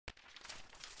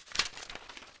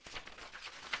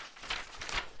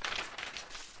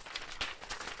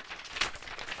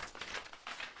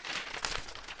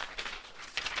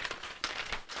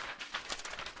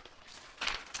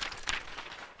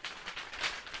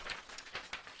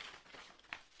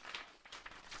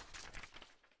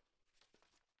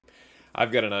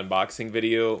I've got an unboxing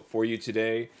video for you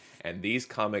today, and these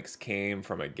comics came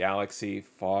from a galaxy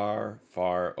far,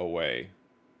 far away.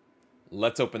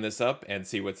 Let's open this up and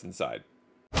see what's inside.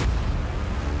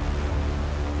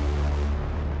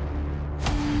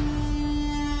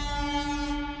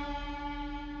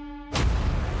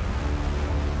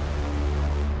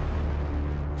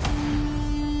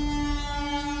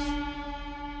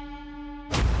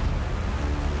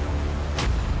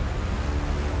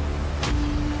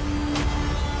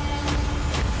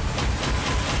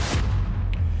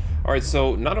 Alright,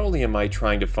 so not only am I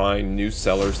trying to find new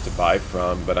sellers to buy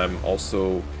from, but I'm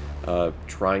also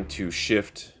trying to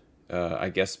shift, I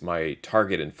guess, my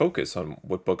target and focus on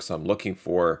what books I'm looking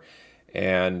for.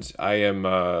 And I'm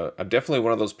definitely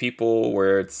one of those people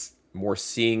where it's more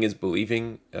seeing is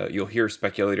believing. You'll hear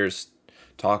speculators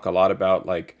talk a lot about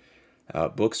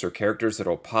books or characters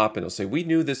that'll pop and they'll say, "We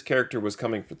knew this character was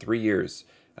coming for 3 years.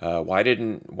 Why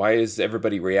is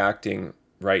everybody reacting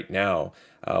right now?"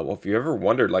 Well, if you ever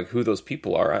wondered who those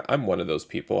people are, I'm one of those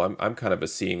people. I'm kind of a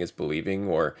seeing is believing,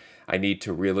 or I need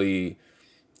to really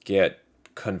get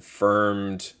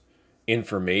confirmed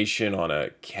information on a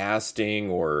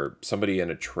casting or somebody in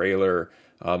a trailer.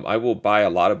 I will buy a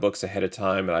lot of books ahead of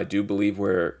time, and I do believe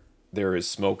where there is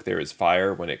smoke, there is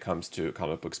fire when it comes to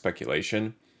comic book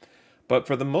speculation. But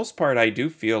for the most part, I do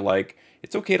feel like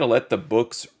it's okay to let the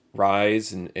books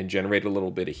rise and generate a little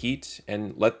bit of heat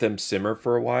and let them simmer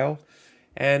for a while.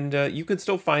 And you can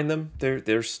still find them.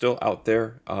 They're still out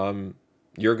there.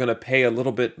 You're going to pay a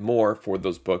little bit more for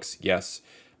those books, yes,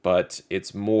 but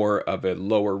it's more of a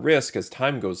lower risk as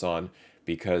time goes on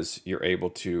because you're able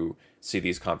to see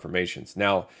these confirmations.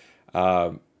 Now,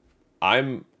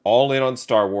 I'm all in on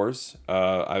Star Wars.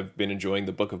 I've been enjoying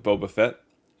the Book of Boba Fett,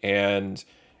 and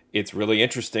it's really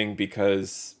interesting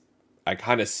because I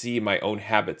kind of see my own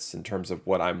habits in terms of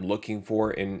what I'm looking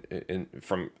for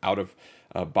from out of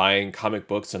buying comic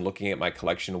books and looking at my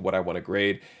collection of what I want to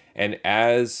grade. And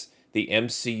as the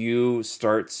MCU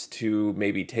starts to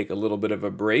maybe take a little bit of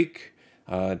a break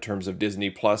in terms of Disney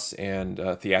Plus and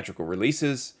theatrical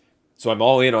releases, so I'm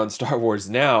all in on Star Wars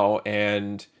now.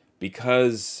 And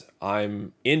because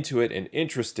I'm into it and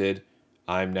interested,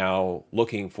 I'm now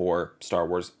looking for Star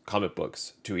Wars comic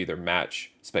books to either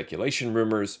match speculation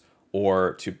rumors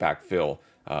or to backfill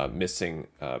missing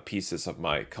pieces of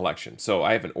my collection. So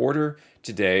I have an order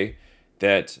today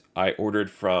that I ordered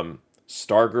from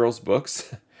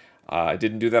Stargirlsbooks. I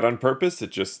didn't do that on purpose. It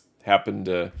just happened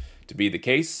to be the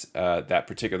case. That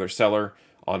particular seller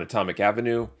on Atomic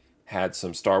Avenue had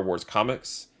some Star Wars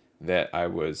comics that I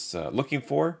was looking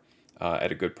for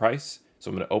at a good price.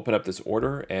 So I'm going to open up this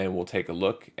order and we'll take a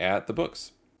look at the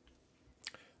books.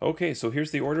 Okay, so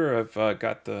here's the order. I've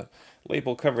got the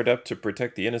label covered up to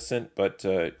protect the innocent, but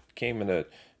it came in a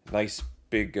nice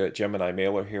big Gemini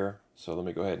mailer here. So let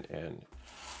me go ahead and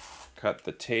cut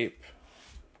the tape.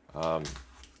 And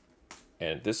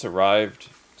this arrived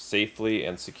safely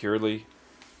and securely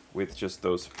with just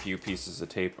those few pieces of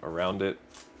tape around it.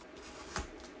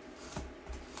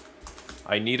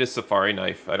 I need a safari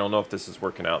knife. I don't know if this is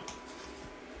working out.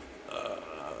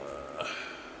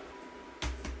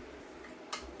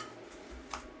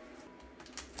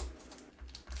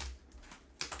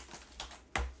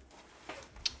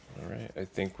 Alright, I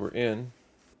think we're in.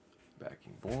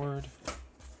 Backing board.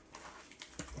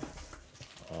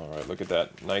 Alright, look at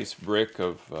that nice brick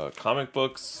of comic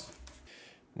books.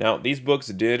 Now, these books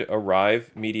did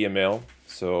arrive media mail,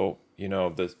 so, you know,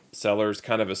 the seller's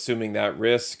kind of assuming that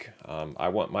risk. I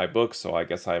want my books, so I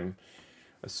guess I'm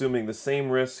assuming the same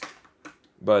risk,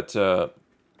 but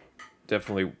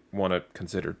definitely want to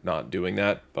consider not doing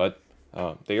that, but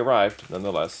they arrived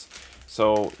nonetheless.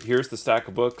 So here's the stack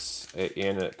of books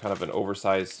in a kind of an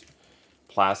oversized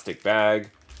plastic bag.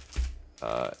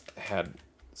 Had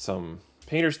some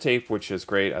painter's tape, which is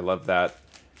great. I love that.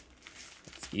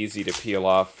 It's easy to peel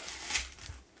off.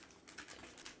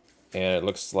 And it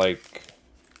looks like,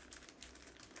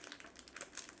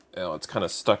 you know, it's kind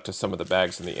of stuck to some of the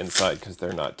bags on the inside because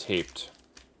they're not taped.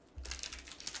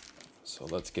 So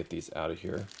let's get these out of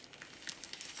here.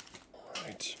 All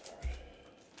right.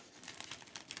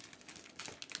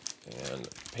 And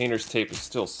painter's tape is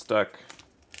still stuck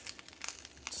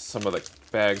to some of the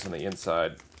bags on the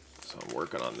inside, so I'm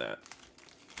working on that.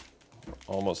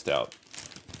 We're almost out.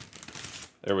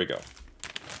 There we go.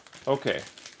 Okay.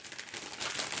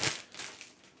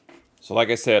 So like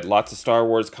I said, lots of Star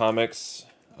Wars comics.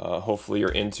 Hopefully you're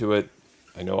into it.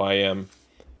 I know I am.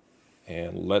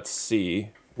 And let's see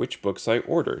which books I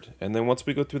ordered. And then once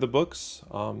we go through the books,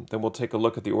 then we'll take a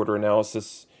look at the order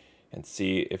analysis and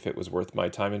see if it was worth my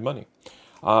time and money.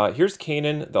 Here's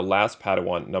Kanan, the last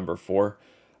Padawan, number 4.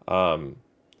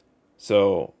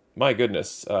 So, my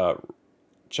goodness,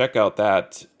 check out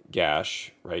that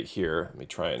gash right here. Let me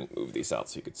try and move these out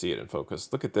so you can see it in focus.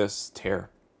 Look at this tear.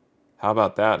 How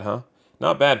about that, huh?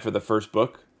 Not bad for the first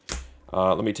book.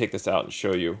 Let me take this out and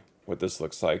show you what this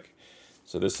looks like.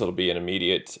 So this will be an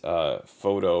immediate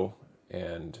photo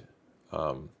and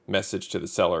message to the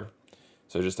seller.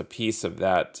 So just a piece of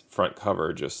that front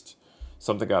cover, just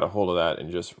something got a hold of that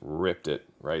and just ripped it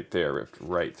right there, ripped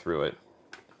right through it.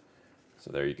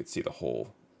 So there you can see the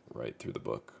hole right through the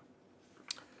book.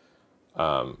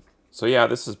 So yeah,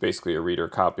 this is basically a reader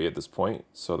copy at this point.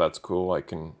 So that's cool. I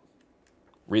can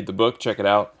read the book, check it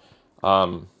out.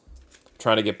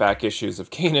 Trying to get back issues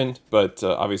of Kanan, but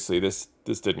obviously this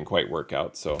didn't quite work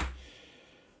out. So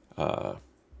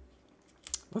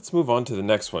let's move on to the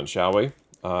next one, shall we?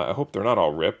 I hope they're not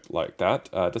all ripped like that.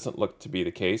 It doesn't look to be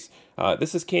the case.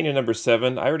 This is Kanan number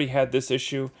 7. I already had this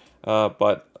issue,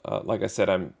 but like I said,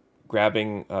 I'm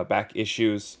grabbing back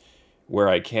issues where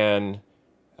I can.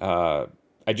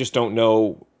 I just don't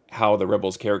know how the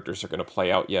Rebels characters are going to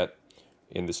play out yet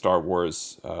in the Star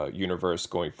Wars universe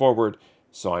going forward.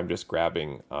 So I'm just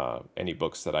grabbing any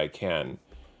books that I can.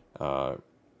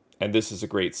 And this is a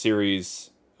great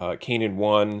series. Kanan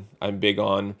 1, I'm big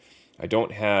on. I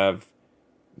don't have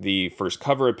the first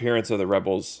cover appearance of the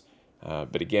Rebels.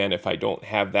 But again, if I don't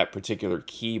have that particular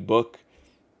key book,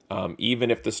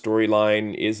 even if the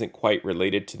storyline isn't quite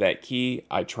related to that key,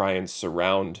 I try and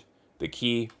surround the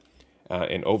key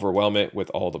and overwhelm it with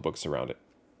all the books around it.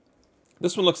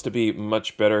 This one looks to be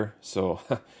much better, so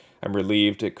I'm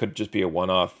relieved. It could just be a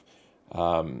one-off.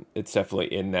 It's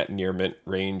definitely in that near mint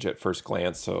range at first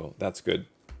glance, so that's good.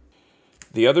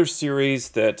 The other series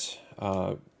that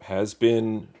has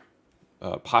been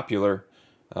popular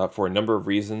for a number of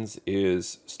reasons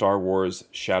is Star Wars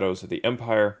Shadows of the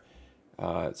Empire.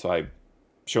 So I've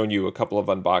shown you a couple of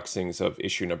unboxings of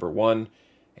issue number 1,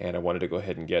 and I wanted to go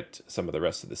ahead and get some of the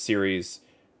rest of the series.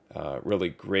 Really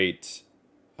great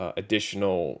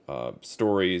additional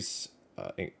stories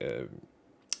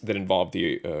that involve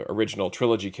the original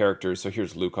trilogy characters. So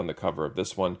here's Luke on the cover of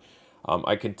this one.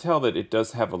 I can tell that it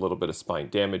does have a little bit of spine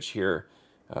damage here,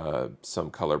 some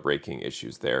color breaking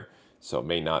issues there. So it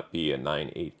may not be a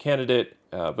 9.8 candidate,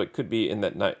 but could be in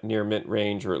that near mint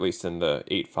range, or at least in the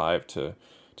 8.5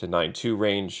 to 9.2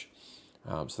 range.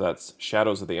 So that's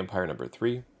Shadows of the Empire number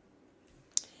 3.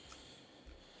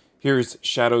 Here's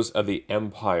Shadows of the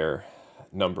Empire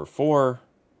number 4.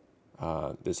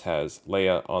 This has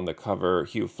Leia on the cover,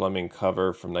 Hugh Fleming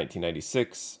cover from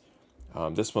 1996.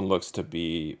 This one looks to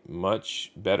be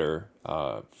much better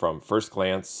from first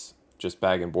glance. Just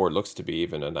bag and board looks to be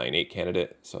even a 9.8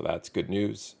 candidate, so that's good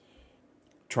news.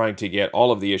 Trying to get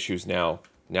all of the issues now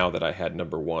that I had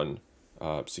number 1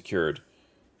 secured.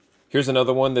 Here's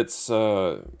another one that's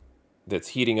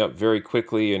heating up very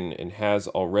quickly and has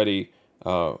already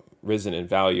risen in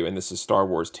value, and this is Star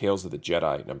Wars Tales of the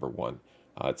Jedi number 1.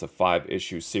 It's a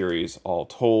 5-issue series all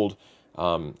told,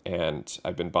 and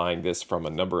I've been buying this from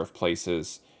a number of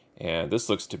places, and this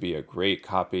looks to be a great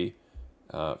copy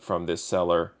from this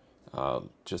seller.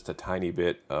 Just a tiny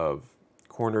bit of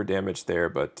corner damage there,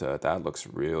 but that looks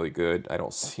really good. I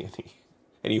don't see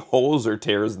any holes or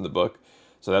tears in the book,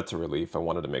 so that's a relief. I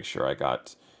wanted to make sure I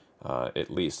got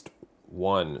at least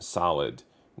one solid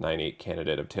 9.8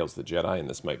 candidate of Tales of the Jedi, and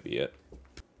this might be it.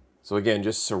 So again,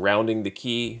 just surrounding the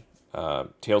key,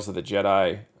 Tales of the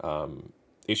Jedi,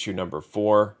 issue number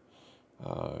 4,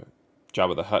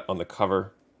 Jabba the Hutt on the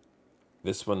cover.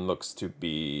 This one looks to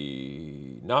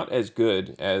be not as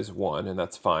good as 1, and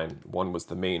that's fine. 1 was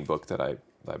the main book that I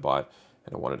bought,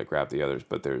 and I wanted to grab the others,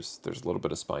 but there's a little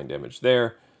bit of spine damage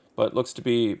there, but looks to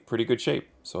be pretty good shape,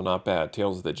 so not bad.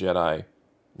 Tales of the Jedi,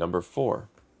 number 4.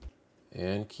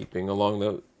 And keeping along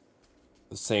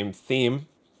the same theme,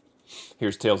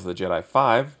 here's Tales of the Jedi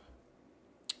 5,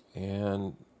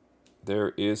 and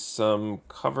there is some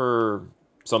cover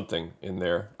something in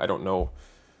there. I don't know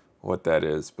what that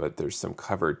is, but there's some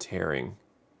cover tearing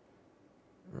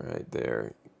right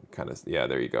there. Kind of, yeah,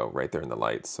 there you go, right there in the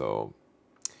light. So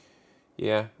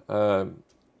yeah,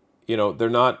 you know, they're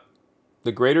not,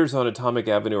 the graders on Atomic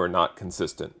Avenue are not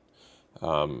consistent.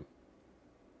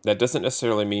 That doesn't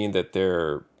necessarily mean that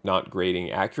they're not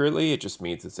grading accurately. It just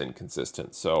means it's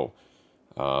inconsistent. So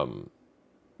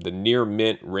the near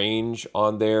mint range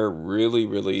on there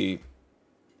really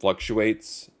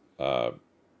fluctuates.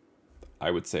 I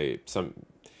would say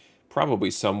probably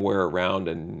somewhere around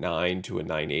a 9 to a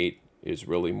 9.8 is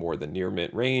really more the near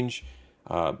mint range.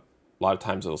 A lot of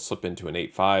times it'll slip into an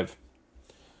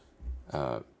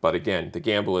 8.5. But again, the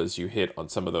gamble is you hit on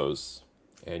some of those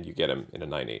and you get them in a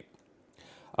 9/8.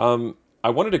 I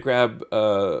wanted to grab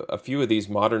a few of these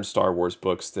modern Star Wars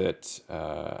books that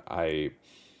I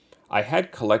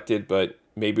had collected, but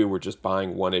maybe we're just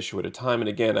buying one issue at a time. And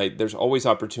again, there's always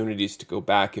opportunities to go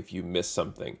back if you miss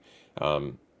something.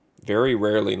 Very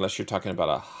rarely, unless you're talking about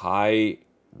a high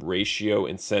ratio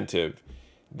incentive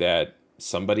that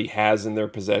somebody has in their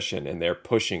possession and they're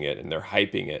pushing it and they're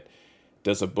hyping it,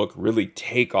 does a book really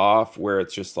take off where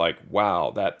it's just like,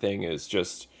 wow, that thing is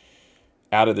just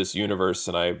out of this universe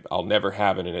and I'll never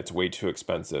have it and it's way too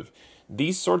expensive.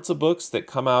 These sorts of books that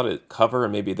come out at cover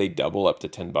and maybe they double up to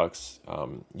 $10,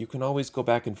 you can always go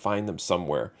back and find them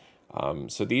somewhere.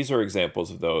 So these are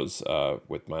examples of those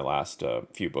with my last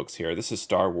few books here. This is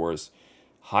Star Wars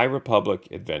High Republic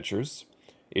Adventures,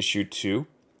 issue 2.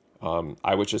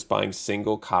 I was just buying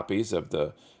single copies of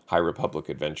the High Republic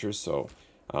Adventures, so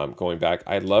going back,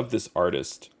 I love this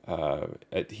artist.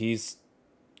 He's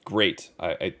great.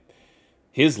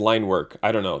 His line work,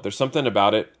 I don't know. There's something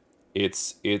about it.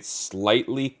 It's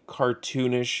slightly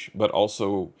cartoonish, but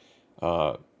also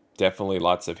definitely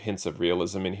lots of hints of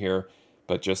realism in here.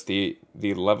 But just the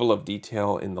level of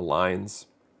detail in the lines,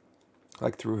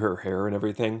 like through her hair and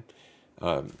everything.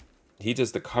 He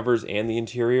does the covers and the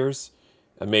interiors.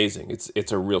 Amazing.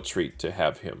 It's a real treat to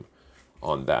have him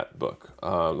on that book.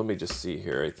 Let me just see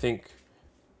here. I think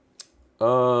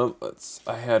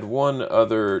I had one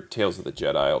other Tales of the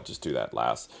Jedi. I'll just do that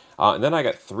last. And then I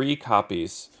got 3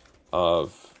 copies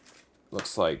of,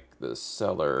 looks like the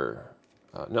seller,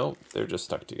 no, they're just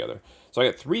stuck together. So I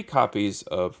got 3 copies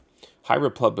of High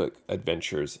Republic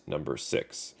Adventures number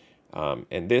 6.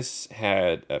 And this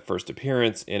had a first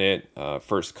appearance in it,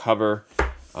 first cover,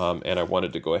 and I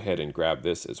wanted to go ahead and grab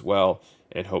this as well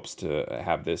in hopes to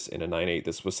have this in a 9/8.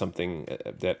 This was something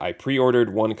that I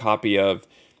pre-ordered 1 copy of,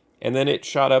 and then it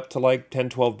shot up to like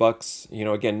 $10-12. You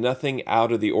know, again, nothing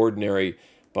out of the ordinary,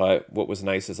 but what was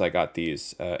nice is I got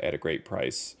these at a great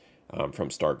price from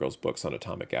Stargirlsbooks on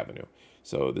Atomic Avenue.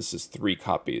 So this is 3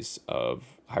 copies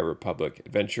of High Republic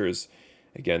Adventures.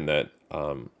 Again, that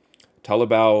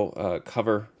Talabao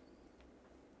cover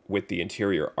with the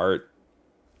interior art.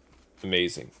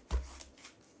 Amazing.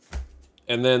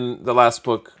 And then the last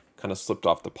book kind of slipped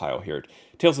off the pile here.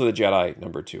 Tales of the Jedi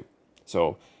number 2.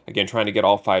 So again, trying to get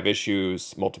all 5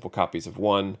 issues, multiple copies of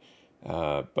one,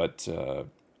 but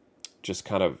just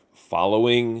kind of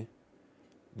following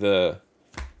the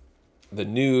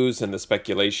news and the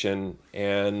speculation.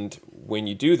 And when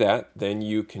you do that, then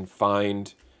you can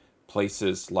find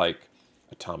places like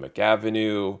Atomic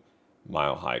Avenue,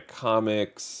 Mile High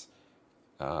Comics,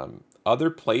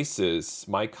 other places,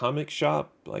 My Comic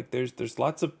Shop. Like there's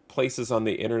lots of places on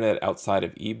the internet outside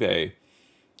of eBay.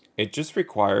 It just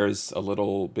requires a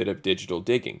little bit of digital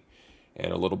digging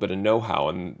and a little bit of know-how.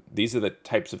 And these are the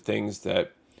types of things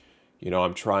that, you know,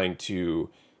 I'm trying to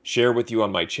share with you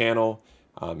on my channel,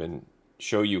 and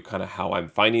show you kind of how I'm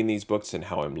finding these books and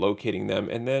how I'm locating them.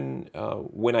 And then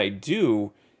when I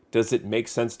do, does it make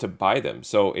sense to buy them?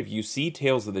 So if you see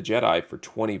Tales of the Jedi for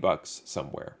 $20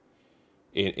 somewhere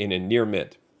in a near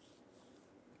mint,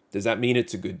 does that mean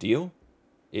it's a good deal?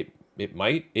 It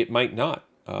might not.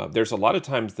 There's a lot of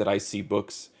times that I see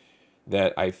books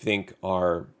that I think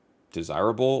are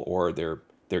desirable or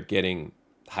they're getting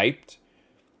hyped,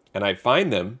 and I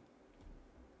find them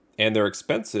and they're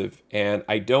expensive, and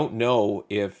I don't know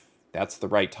if that's the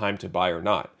right time to buy or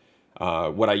not.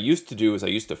 What I used to do is I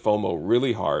used to FOMO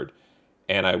really hard,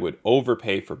 and I would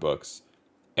overpay for books.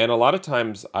 And a lot of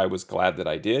times I was glad that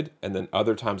I did, and then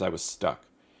other times I was stuck.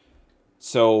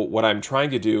 So what I'm trying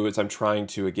to do is I'm trying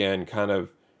to, again, kind of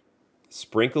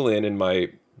sprinkle in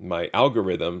my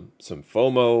algorithm some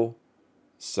FOMO,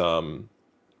 some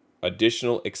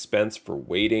additional expense for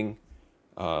waiting,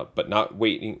 but not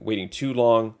waiting too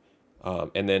long.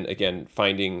 And then again,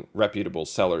 finding reputable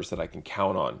sellers that I can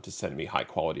count on to send me high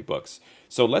quality books.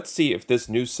 So let's see if this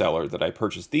new seller that I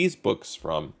purchased these books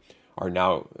from are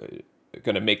now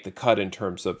going to make the cut in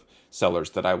terms of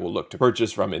sellers that I will look to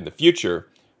purchase from in the future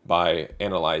by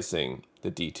analyzing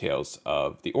the details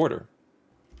of the order.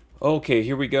 Okay,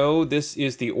 here we go. This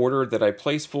is the order that I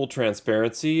placed. Full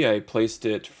transparency. I placed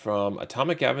it from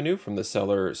Atomic Avenue from the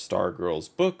seller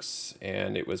Stargirlsbooks,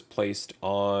 and it was placed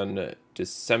on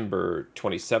December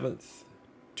 27th,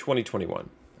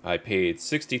 2021. I paid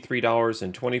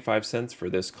 $63.25 for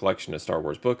this collection of Star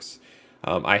Wars books.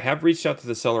 I have reached out to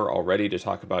the seller already to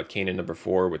talk about Kanan number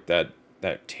 4 with that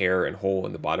tear and hole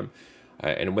in the bottom.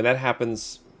 And when that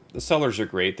happens, the sellers are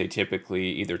great. They typically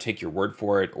either take your word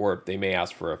for it or they may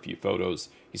ask for a few photos.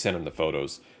 You send them the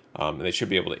photos, and they should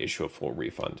be able to issue a full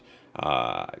refund.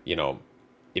 You know,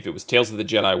 If it was Tales of the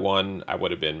Jedi 1, I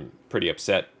would have been pretty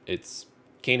upset. It's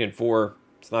Kanan 4.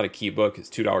 It's not a key book. It's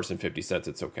 $2.50.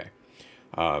 It's okay.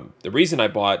 The reason I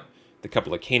bought the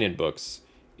couple of Kanan books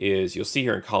is you'll see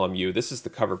here in column U, this is the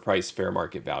cover price fair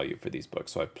market value for these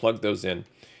books. So I've plugged those in,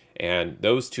 and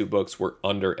those two books were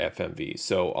under FMV.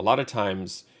 So a lot of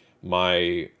times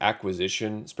my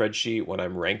acquisition spreadsheet, when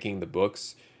I'm ranking the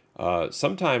books,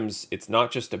 sometimes it's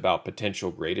not just about potential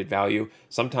graded value.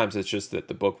 Sometimes it's just that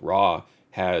the book raw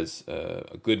has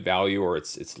a good value, or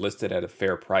it's listed at a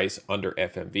fair price under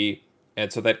FMV.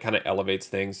 And so that kind of elevates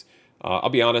things. I'll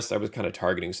be honest, I was kind of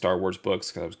targeting Star Wars books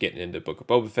because I was getting into Book of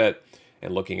Boba Fett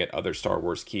and looking at other Star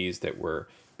Wars keys that were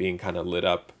being kind of lit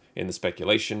up in the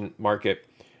speculation market,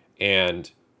 and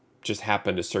just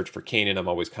happened to search for Kanan. I'm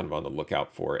always kind of on the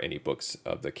lookout for any books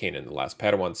of the Kanan the Last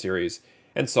Padawan series,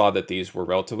 and saw that these were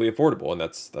relatively affordable, and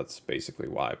that's basically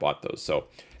why I bought those. So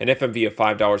an FMV of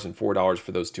 $5 and $4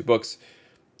 for those two books.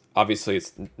 Obviously,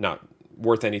 it's not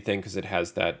worth anything because it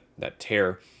has that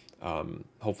tear.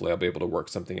 Hopefully, I'll be able to work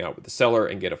something out with the seller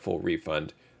and get a full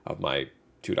refund of my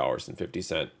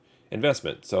 $2.50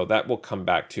 investment. So that will come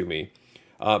back to me.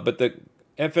 But the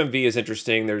FMV is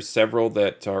interesting. There's several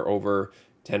that are over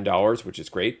 $10, which is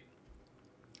great.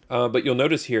 But you'll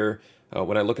notice here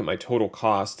when I look at my total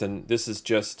cost, and this is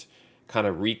just kind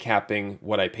of recapping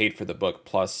what I paid for the book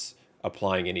plus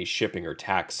applying any shipping or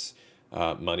tax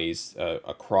monies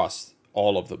across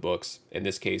all of the books. In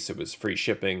this case, it was free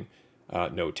shipping,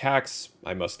 no tax.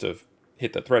 I must have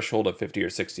hit the threshold of $50 or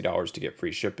 $60 to get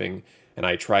free shipping, and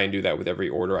I try and do that with every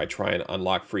order. I try and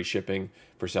unlock free shipping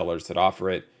for sellers that offer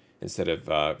it instead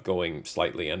of going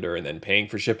slightly under and then paying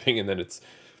for shipping, and then it's,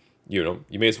 you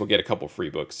may as well get a couple free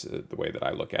books the way that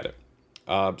I look at it.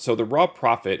 So the raw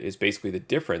profit is basically the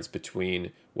difference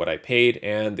between what I paid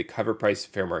and the cover price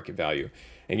fair market value.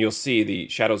 And you'll see the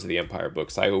Shadows of the Empire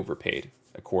books, I overpaid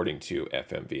according to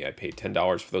FMV. I paid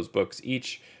 $10 for those books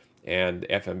each, and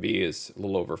FMV is a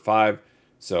little over $5,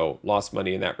 so lost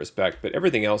money in that respect. But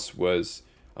everything else was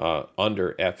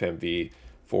under FMV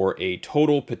for a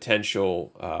total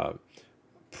potential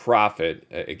profit.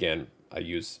 Again, I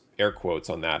use air quotes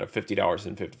on that, of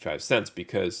 $50.55,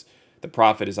 because the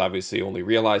profit is obviously only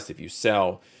realized if you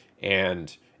sell.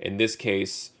 And in this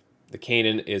case, the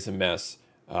Kanan is a mess.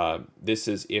 This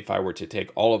is if I were to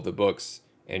take all of the books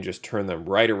and just turn them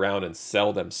right around and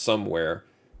sell them somewhere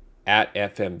at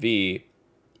FMV.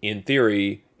 In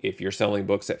theory, if you're selling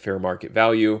books at fair market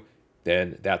value,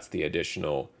 then that's the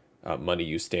additional money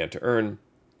you stand to earn.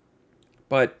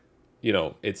 But,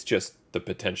 it's just the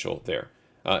potential there.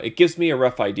 It gives me a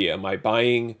rough idea. Am I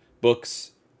buying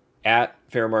books at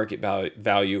fair market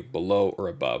value, below or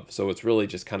above? So it's really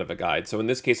just kind of a guide. So in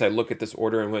this case, I look at this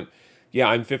order and went, yeah,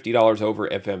 I'm $50 over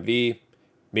FMV.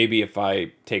 Maybe if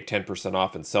I take 10%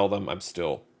 off and sell them, I'm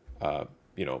still,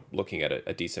 looking at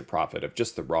a decent profit of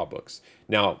just the raw books.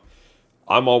 Now,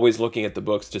 I'm always looking at the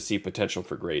books to see potential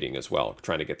for grading as well,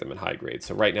 trying to get them in high grades.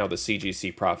 So right now, the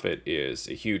CGC profit is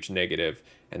a huge negative,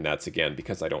 and that's, again,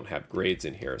 because I don't have grades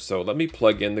in here. So let me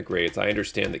plug in the grades. I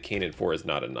understand that Kanan 4 is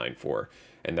not a 9.4,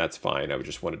 and that's fine. I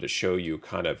just wanted to show you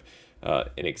kind of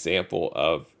an example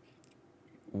of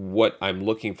what I'm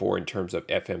looking for in terms of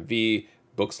FMV,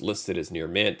 books listed as near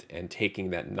mint, and taking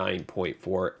that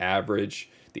 9.4 average,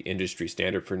 the industry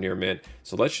standard for near mint.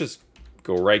 So let's just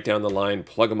go right down the line,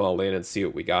 plug them all in, and see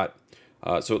what we got.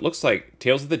 So it looks like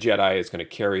Tales of the Jedi is going to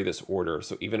carry this order.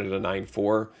 So even at a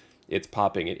 9.4, it's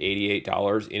popping at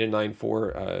 $88 in a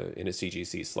 9.4 in a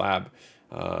CGC slab.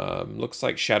 Looks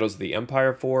like Shadows of the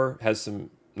Empire 4 has some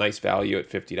nice value at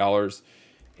 $50,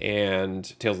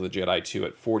 and Tales of the Jedi 2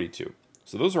 at $42.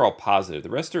 So those are all positive. The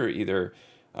rest are either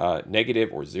negative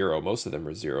or zero. Most of them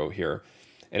are zero here.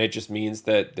 And it just means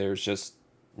that there's just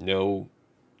no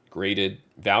graded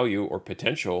value or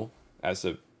potential as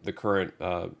of the current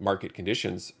market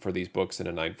conditions for these books in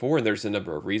a 9.4. And there's a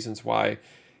number of reasons why.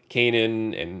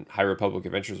 Kanan and High Republic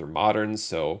Adventures are moderns,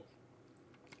 so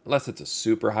unless it's a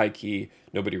super high key,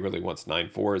 nobody really wants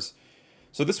 9.4s.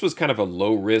 So this was kind of a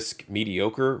low risk,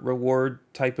 mediocre reward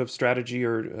type of strategy,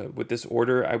 or with this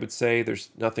order, I would say. There's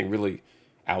nothing really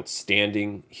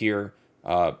outstanding here.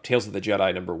 Tales of the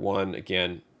Jedi #1,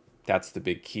 again, that's the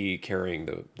big key carrying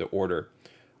the order.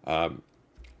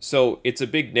 So it's a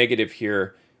big negative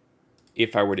here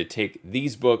if I were to take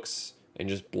these books and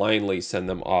just blindly send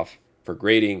them off for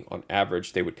grading. On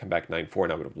average, they would come back 9.4,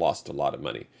 and I would have lost a lot of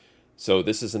money. So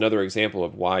this is another example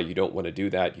of why you don't want to do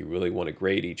that. You really want to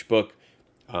grade each book.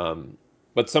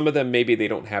 But some of them, maybe they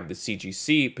don't have the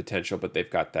CGC potential, but they've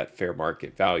got that fair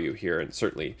market value here. And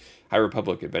certainly High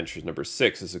Republic Adventures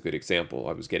 #6 is a good example.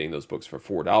 I was getting those books for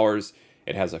 $4,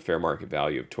 it has a fair market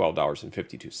value of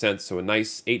 $12.52. So a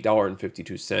nice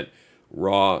 $8.52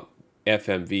 raw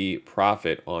FMV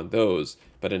profit on those,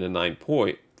 but in a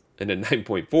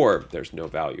 9.4, there's no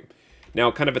value.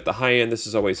 Now, kind of at the high end, this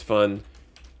is always fun.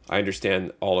 I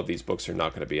understand all of these books are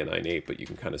not going to be a 9.8, but you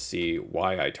can kind of see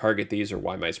why I target these or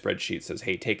why my spreadsheet says,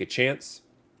 hey, take a chance.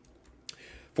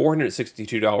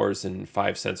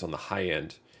 $462.05 on the high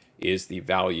end is the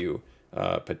value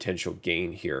potential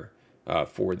gain here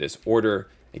for this order.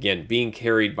 Again, being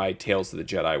carried by Tales of the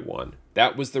Jedi 1.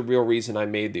 That was the real reason I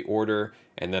made the order.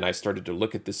 And then I started to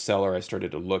look at this seller. I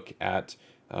started to look at,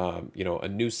 a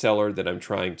new seller that I'm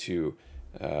trying to,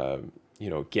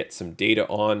 get some data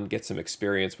on, get some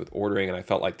experience with ordering. And I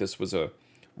felt like this was a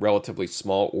relatively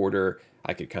small order.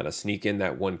 I could kind of sneak in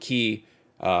that one key.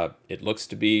 It looks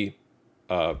to be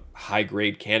a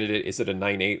high-grade candidate. Is it a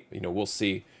 9.8? We'll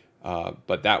see.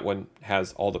 But that one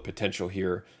has all the potential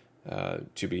here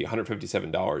to be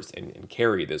 $157 and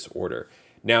carry this order.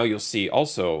 Now you'll see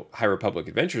also High Republic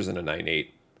Adventures in a 9.8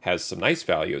 has some nice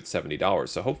value at $70.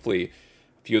 So hopefully a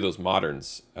few of those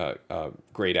moderns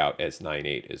grade out as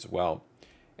 9.8 as well.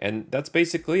 And that's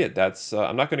basically it.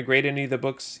 I'm not going to grade any of the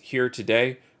books here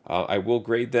today. I will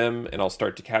grade them, and I'll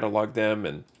start to catalog them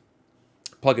and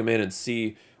plug them in and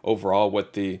see overall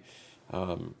what the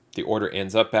order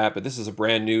ends up at. But this is a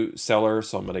brand new seller,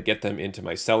 so I'm going to get them into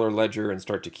my seller ledger and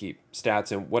start to keep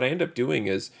stats. And what I end up doing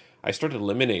is I started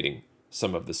eliminating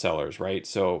some of the sellers, right?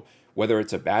 So whether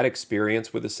it's a bad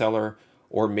experience with a seller,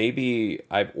 or maybe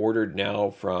I've ordered now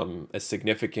from a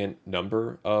significant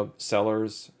number of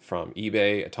sellers from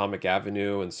eBay, Atomic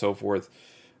Avenue, and so forth.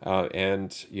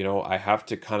 And I have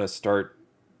to kind of start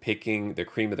picking the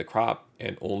cream of the crop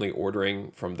and only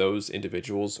ordering from those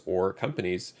individuals or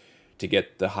companies to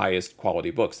get the highest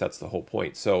quality books. That's the whole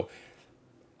point. So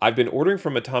I've been ordering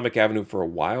from Atomic Avenue for a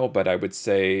while, but I would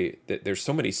say that there's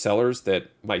so many sellers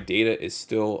that my data is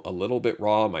still a little bit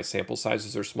raw. My sample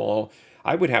sizes are small.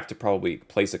 I would have to probably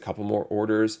place a couple more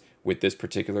orders with this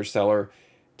particular seller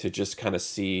to just kind of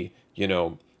see,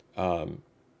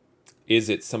 is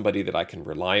it somebody that I can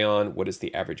rely on? What is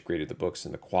the average grade of the books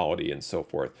and the quality and so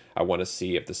forth? I want to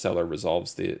see if the seller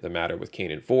resolves the matter with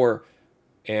Kanan 4.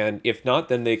 And if not,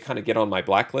 then they kind of get on my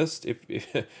blacklist,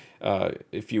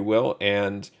 if you will.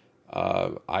 And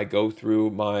I go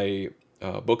through my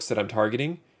books that I'm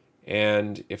targeting.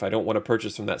 And if I don't want to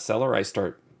purchase from that seller, I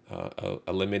start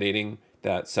eliminating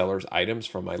that seller's items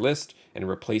from my list and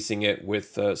replacing it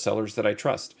with sellers that I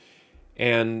trust.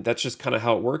 And that's just kind of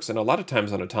how it works. And a lot of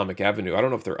times on Atomic Avenue, I don't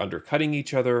know if they're undercutting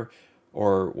each other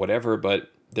or whatever,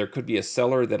 but there could be a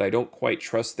seller that I don't quite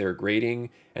trust their grading,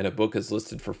 and a book is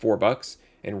listed for $4.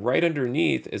 And right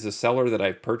underneath is a seller that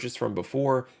I've purchased from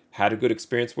before, had a good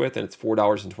experience with, and it's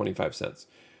 $4.25.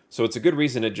 So it's a good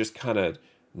reason to just kind of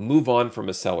move on from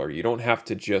a seller. You don't have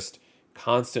to just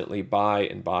constantly buy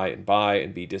and buy and buy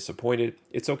and be disappointed.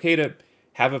 It's okay to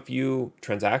have a few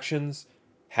transactions,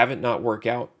 have it not work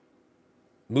out,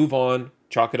 move on,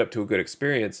 chalk it up to a good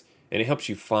experience, and it helps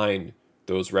you find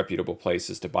those reputable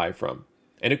places to buy from.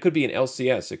 And it could be an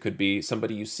LCS. It could be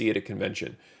somebody you see at a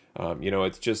convention.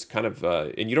 It's just kind of,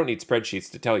 and you don't need spreadsheets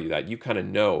to tell you that. You kind of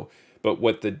know. But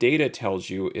what the data tells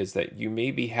you is that you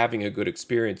may be having a good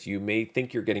experience. You may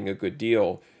think you're getting a good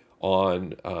deal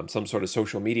on some sort of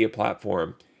social media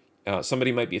platform.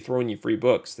 Somebody might be throwing you free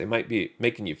books. They might be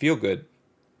making you feel good.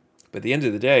 But at the end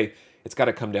of the day, it's got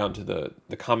to come down to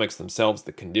the comics themselves,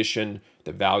 the condition,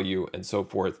 the value, and so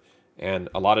forth. And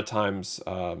a lot of times,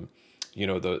 the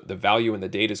value and the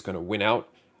data is going to win out.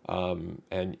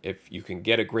 And if you can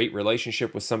get a great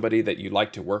relationship with somebody that you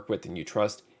like to work with and you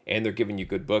trust, and they're giving you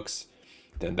good books,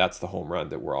 then that's the home run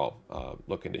that we're all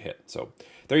looking to hit. So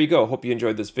there you go. Hope you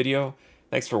enjoyed this video.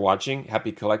 Thanks for watching.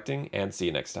 Happy collecting, and see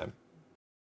you next time.